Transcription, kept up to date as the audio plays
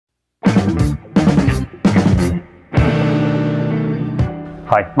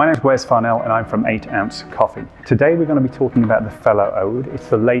Hi, my name is Wes Farnell and I'm from 8 Ounce Coffee. Today we're going to be talking about the Fellow Ode. It's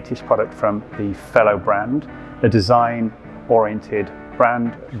the latest product from the Fellow brand, a design-oriented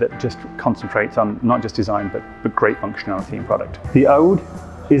brand that just concentrates on not just design but great functionality in product. The Ode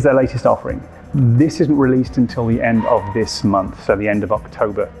is their latest offering. This isn't released until the end of this month, so the end of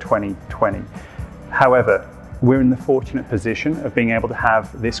October 2020. However, we're in the fortunate position of being able to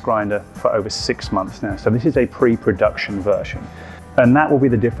have this grinder for over 6 months now. So this is a pre-production version. And that will be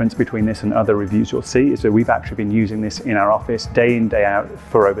the difference between this and other reviews you'll see, is that we've actually been using this in our office day in, day out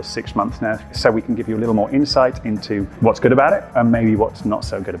for over 6 months now. So we can give you a little more insight into what's good about it and maybe what's not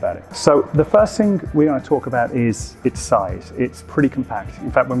so good about it. So the first thing we're going to talk about is its size. It's pretty compact.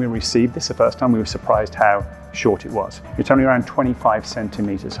 In fact, when we received this the first time, we were surprised how short it was. It's only around 25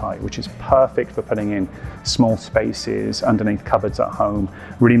 centimeters high, which is perfect for putting in small spaces underneath cupboards at home.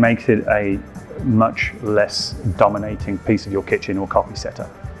 Really makes it a much less dominating piece of your kitchen or coffee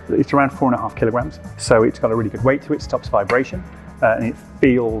setup. It's around 4.5 kilograms, so it's got a really good weight to it, stops vibration, and it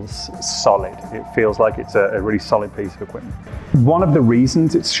feels solid. It feels like it's a really solid piece of equipment. One of the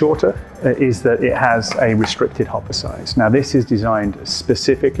reasons it's shorter is that it has a restricted hopper size. Now this is designed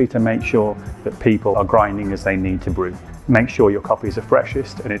specifically to make sure that people are grinding as they need to brew. Make sure your coffee is the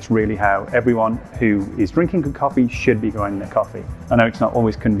freshest, and it's really how everyone who is drinking good coffee should be grinding their coffee. I know it's not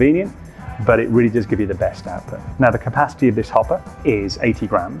always convenient, but it really does give you the best output. Now the capacity of this hopper is 80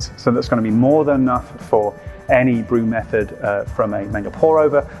 grams, so that's going to be more than enough for any brew method from a manual pour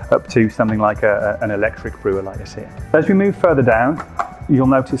over up to something like an electric brewer like this here. As we move further down, you'll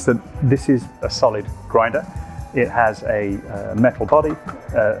notice that this is a solid grinder. It has a metal body,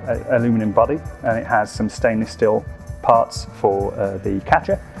 aluminum body, and it has some stainless steel parts for the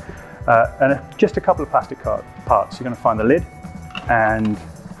catcher, and just a couple of plastic parts. You're going to find the lid and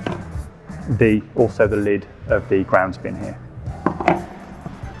also the lid of the grounds bin here.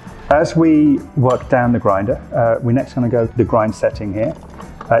 As we work down the grinder, we're next going to go to the grind setting here.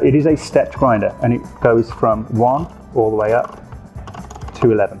 It is a stepped grinder, and it goes from 1 all the way up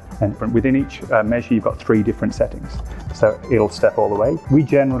to 11. And within each measure, you've got 3 different settings. So it'll step all the way. We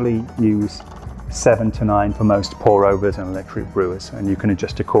generally use 7 to 9 for most pour overs and electric brewers, and you can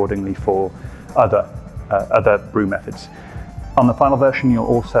adjust accordingly for other brew methods. On the final version, you'll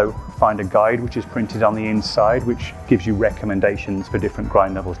also find a guide which is printed on the inside, which gives you recommendations for different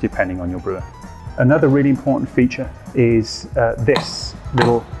grind levels depending on your brewer. Another really important feature is this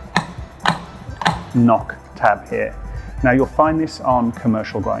little knock tab here. Now you'll find this on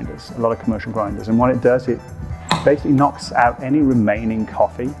commercial grinders, a lot of commercial grinders, and what it does, it basically knocks out any remaining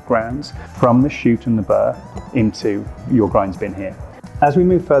coffee grounds from the chute and the burr into your grinds bin here. As we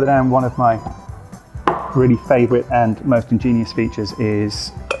move further down, one of my really favorite and most ingenious features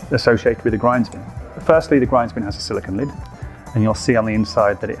is associated with the grinds bin. Firstly, the grinds bin has a silicone lid, and you'll see on the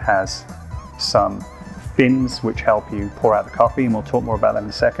inside that it has some fins which help you pour out the coffee, and we'll talk more about that in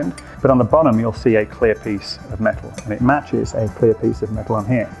a second. But on the bottom, you'll see a clear piece of metal, and it matches a clear piece of metal on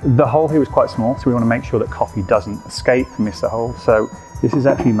here. The hole here is quite small, so we want to make sure that coffee doesn't escape and miss the hole. So this is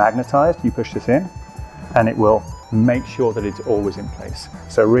actually magnetized. You push this in, and it will make sure that it's always in place.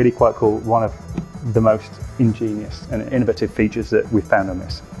 So really quite cool, one of the most ingenious and innovative features that we've found on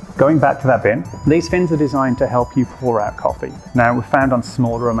this. Going back to that bin, these fins are designed to help you pour out coffee. Now we've found on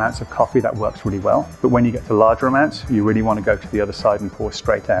smaller amounts of coffee that works really well, but when you get to larger amounts, you really want to go to the other side and pour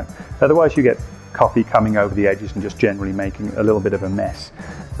straight out. Otherwise you get coffee coming over the edges and just generally making a little bit of a mess.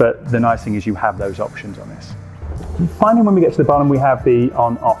 But the nice thing is you have those options on this. Finally, when we get to the bottom, we have the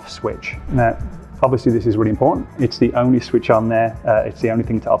on-off switch. Now, obviously this is really important. It's the only switch on there. It's the only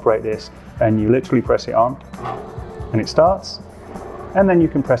thing to operate this, and you literally press it on and it starts, and then you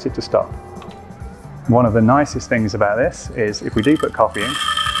can press it to stop. One of the nicest things about this is if we do put coffee in,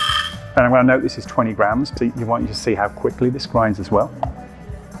 and I'm going to note this is 20 grams, so you want you to see how quickly this grinds as well.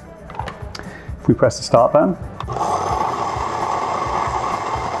 If we press the start button,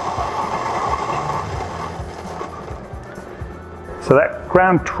 so that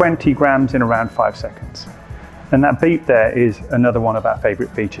ground 20 grams in around 5 seconds. And that beep there is another one of our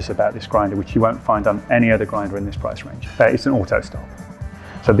favorite features about this grinder, which you won't find on any other grinder in this price range. It's an auto stop.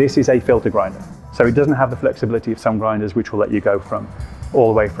 So this is a filter grinder. So it doesn't have the flexibility of some grinders, which will let you go from all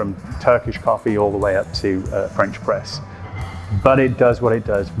the way from Turkish coffee all the way up to French press. But it does what it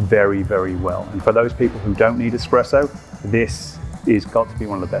does very, very well. And for those people who don't need espresso, this is got to be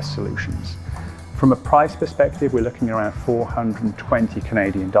one of the best solutions. From a price perspective, we're looking at around 420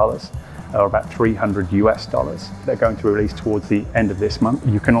 Canadian dollars, or about 300 US dollars. They're going to be released towards the end of this month.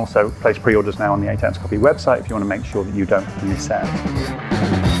 You can also place pre-orders now on the 8 Ounce Coffee website if you want to make sure that you don't miss out.